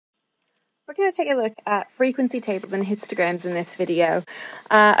We're going to take a look at frequency tables and histograms in this video.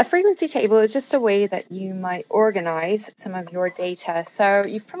 A frequency table is just a way that you might organize some of your data. So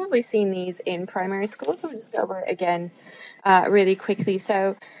you've probably seen these in primary school, so we'll just go over it again really quickly.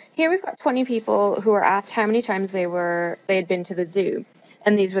 So here we've got 20 people who were asked how many times they had been to the zoo,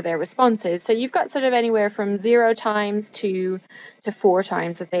 and these were their responses. So you've got sort of anywhere from 0 times to 4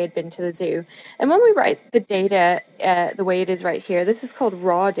 times that they had been to the zoo. And when we write the data the way it is right here, this is called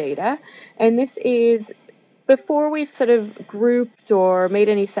raw data, and this is before we've sort of grouped or made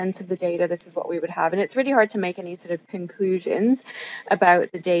any sense of the data. This is what we would have, and it's really hard to make any sort of conclusions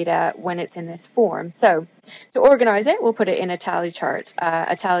about the data when it's in this form. So to organize it, we'll put it in a tally chart,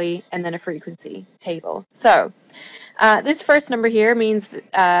 a tally and then a frequency table. So this first number here means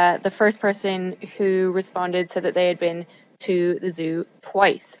the first person who responded said that they had been to the zoo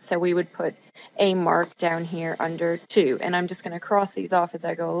twice. So we would put a mark down here under 2. And I'm just going to cross these off as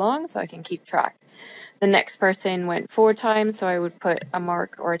I go along so I can keep track. The next person went 4 times, so I would put a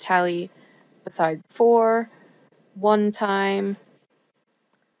mark or a tally beside 4, 1 time,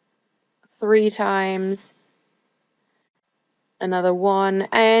 3 times, another 1,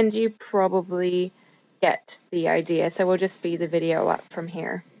 and you probably get the idea. So we'll just speed the video up from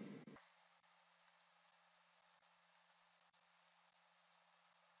here.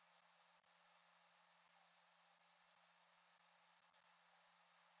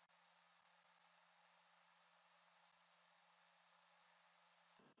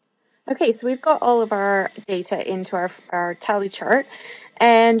 Okay, so we've got all of our data into our tally chart,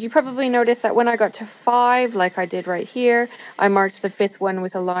 and you probably noticed that when I got to 5, like I did right here, I marked the 5th one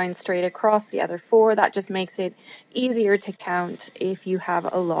with a line straight across the other 4. That just makes it easier to count if you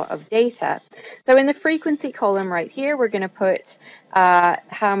have a lot of data. So in the frequency column right here, we're going to put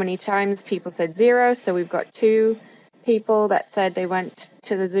how many times people said 0. So we've got 2 people that said they went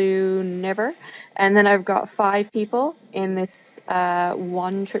to the zoo never, and then I've got 5 people in this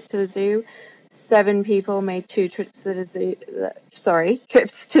 1 trip to the zoo. 7 people made 2 trips to the zoo,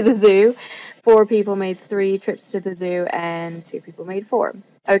 trips to the zoo. 4 people made 3 trips to the zoo, and 2 people made 4.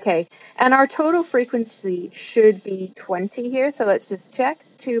 Okay, and our total frequency should be 20 here, so let's just check.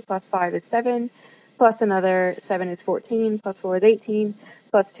 2 plus 5 is 7, plus another 7 is 14, plus 4 is 18,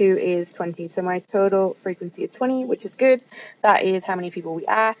 plus 2 is 20. So my total frequency is 20, which is good. That is how many people we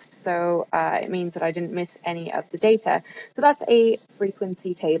asked, so it means that I didn't miss any of the data. So that's a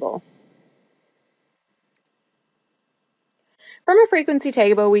frequency table. From a frequency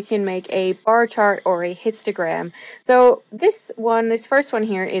table, we can make a bar chart or a histogram. So this first one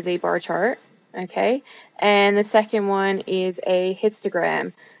here is a bar chart, okay? And the second one is a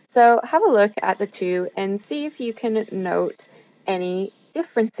histogram. So have a look at the two and see if you can note any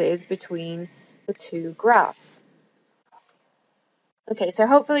differences between the two graphs. Okay, so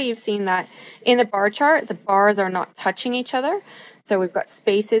hopefully you've seen that in the bar chart, the bars are not touching each other. So we've got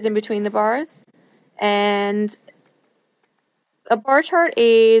spaces in between the bars. And a bar chart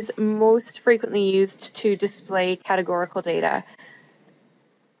is most frequently used to display categorical data.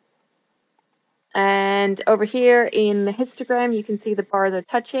 And over here in the histogram, you can see the bars are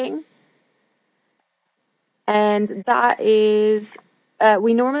touching. And that is,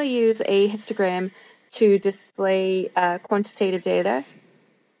 we normally use a histogram to display quantitative data.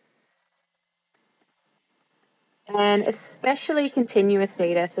 And especially continuous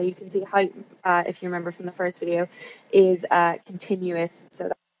data. So you can see height, if you remember from the first video, is continuous.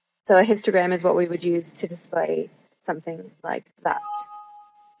 So a histogram is what we would use to display something like that.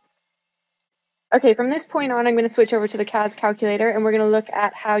 Okay, from this point on, I'm going to switch over to the CAS calculator, and we're going to look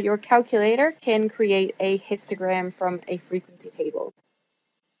at how your calculator can create a histogram from a frequency table.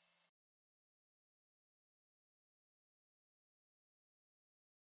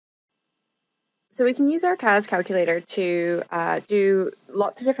 So we can use our CAS calculator to do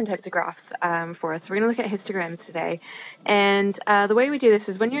lots of different types of graphs for us. We're going to look at histograms today. And the way we do this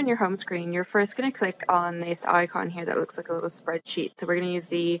is when you're in your home screen, you're first going to click on this icon here that looks like a little spreadsheet. So we're going to use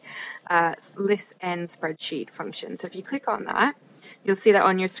the list and spreadsheet function. So if you click on that, you'll see that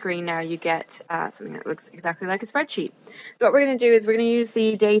on your screen now you get something that looks exactly like a spreadsheet. So what we're going to do is we're going to use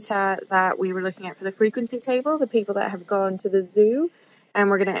the data that we were looking at for the frequency table, the people that have gone to the zoo, and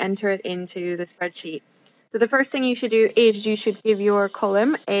we're going to enter it into the spreadsheet. So the first thing you should do is you should give your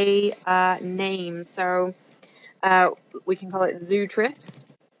column a name. So we can call it zoo trips.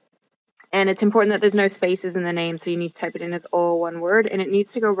 And it's important that there's no spaces in the name, so you need to type it in as all one word, and it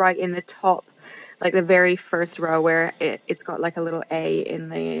needs to go right in the top, like the very first row where it's got like a little A in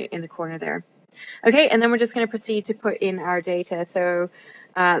the corner there. Okay, and then we're just going to proceed to put in our data. So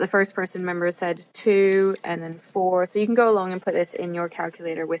the first person member said 2 and then 4. So you can go along and put this in your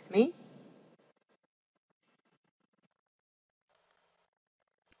calculator with me.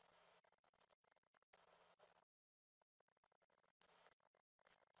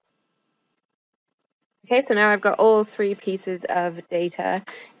 Okay, so now I've got all 3 pieces of data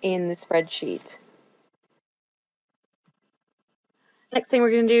in the spreadsheet. Next thing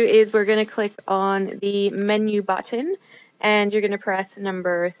we're going to do is we're going to click on the menu button, and you're going to press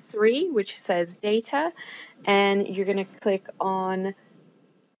number 3, which says data, and you're going to click on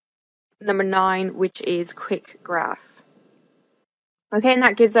number 9, which is quick graph. Okay, and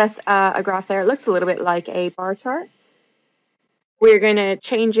that gives us a graph there. It looks a little bit like a bar chart. We're going to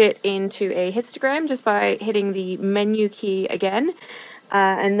change it into a histogram just by hitting the menu key again.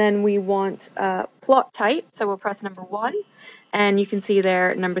 And then we want plot type, so we'll press number 1. And you can see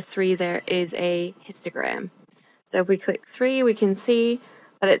there, number 3 there is a histogram. So if we click 3, we can see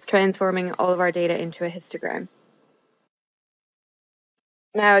that it's transforming all of our data into a histogram.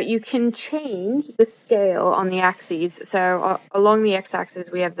 Now you can change the scale on the axes. So along the x-axis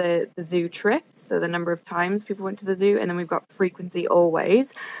we have the zoo trips, so the number of times people went to the zoo, and then we've got frequency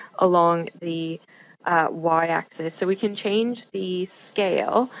always along the y-axis. So we can change the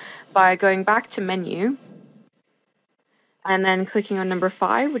scale by going back to menu and then clicking on number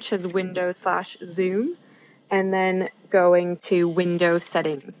 5, which says Window/Zoom, and then going to Window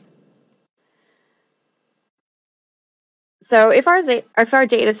Settings. So if our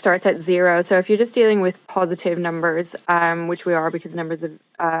data starts at 0, so if you're just dealing with positive numbers, which we are because numbers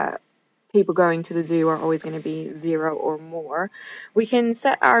of people going to the zoo are always going to be 0 or more, we can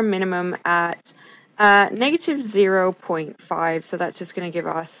set our minimum at negative 0.5. So that's just going to give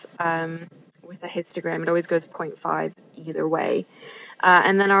us, with a histogram, it always goes 0.5 either way.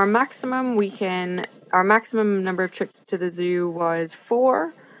 And then our maximum, our maximum number of trips to the zoo was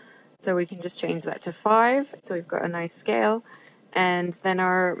 4. So we can just change that to 5. So we've got a nice scale. And then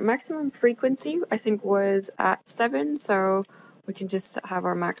our maximum frequency, I think, was at 7. So we can just have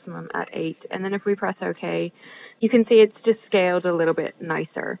our maximum at 8. And then if we press OK, you can see it's just scaled a little bit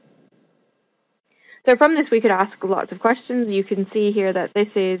nicer. So from this, we could ask lots of questions. You can see here that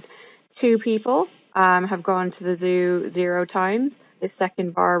this is 2 people have gone to the zoo 0 times. This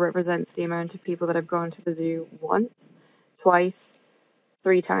second bar represents the amount of people that have gone to the zoo once, twice,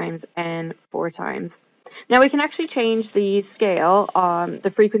 3 times, and 4 times. Now we can actually change the scale,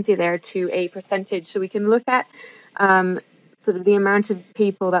 the frequency there, to a percentage. So we can look at sort of the amount of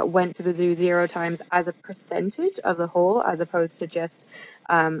people that went to the zoo 0 times as a percentage of the whole, as opposed to just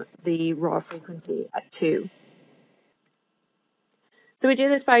the raw frequency at 2. So we do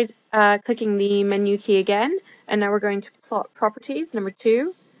this by clicking the menu key again, and now we're going to plot properties, number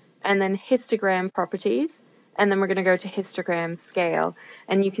 2, and then histogram properties. And then we're going to go to histogram scale.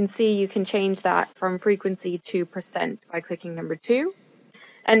 And you can see you can change that from frequency to percent by clicking number 2.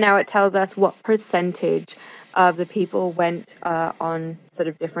 And now it tells us what percentage of the people went on sort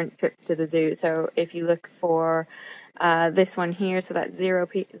of different trips to the zoo. So if you look for this one here, so that's 0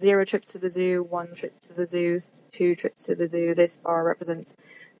 trips to the zoo, 1 trip to the zoo, 2 trips to the zoo. This bar represents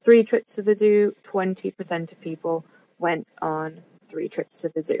 3 trips to the zoo. 20% of people went on 3 trips to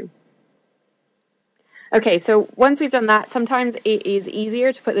the zoo. Okay, so once we've done that, sometimes it is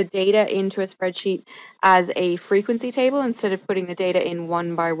easier to put the data into a spreadsheet as a frequency table instead of putting the data in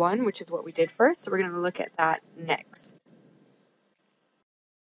one by one, which is what we did first. So we're going to look at that next.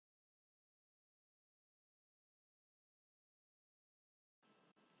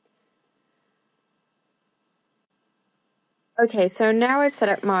 Okay, so now I've set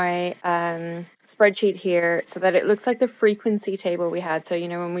up my spreadsheet here so that it looks like the frequency table we had. So, you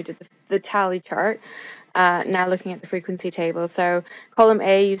know, when we did the tally chart, now looking at the frequency table. So column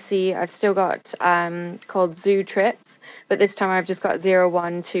A, you see I've still got called zoo trips, but this time I've just got 0,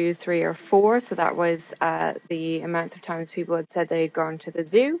 1, 2, 3, or 4. So that was the amounts of times people had said they'd gone to the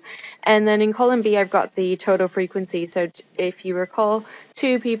zoo. And then in column B, I've got the total frequency. So if you recall,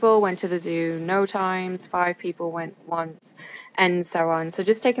 2 people went to the zoo no times, 5 people went once, and so on. So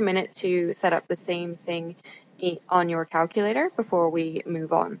just take a minute to set up the same thing on your calculator before we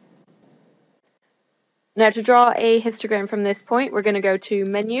move on. Now to draw a histogram from this point, we're going to go to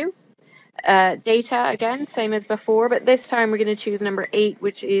Menu, Data again, same as before, but this time we're going to choose number 8,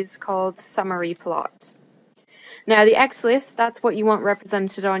 which is called Summary Plot. Now the x-list, that's what you want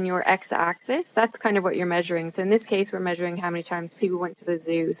represented on your x-axis. That's kind of what you're measuring. So in this case, we're measuring how many times people went to the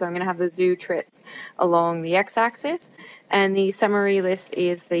zoo. So I'm going to have the zoo trips along the x-axis, and the summary list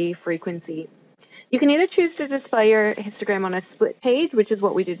is the frequency. You can either choose to display your histogram on a split page, which is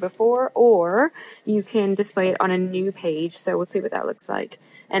what we did before, or you can display it on a new page. So we'll see what that looks like.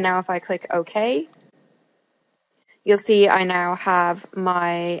 And now if I click OK, you'll see I now have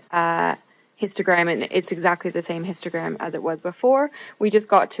my histogram, and it's exactly the same histogram as it was before. We just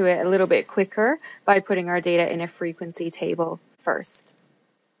got to it a little bit quicker by putting our data in a frequency table first.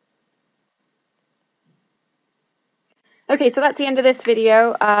 Okay, so that's the end of this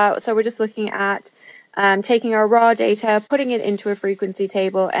video. So we're just looking at taking our raw data, putting it into a frequency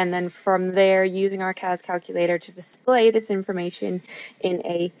table, and then from there using our CAS calculator to display this information in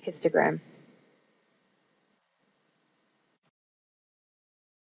a histogram.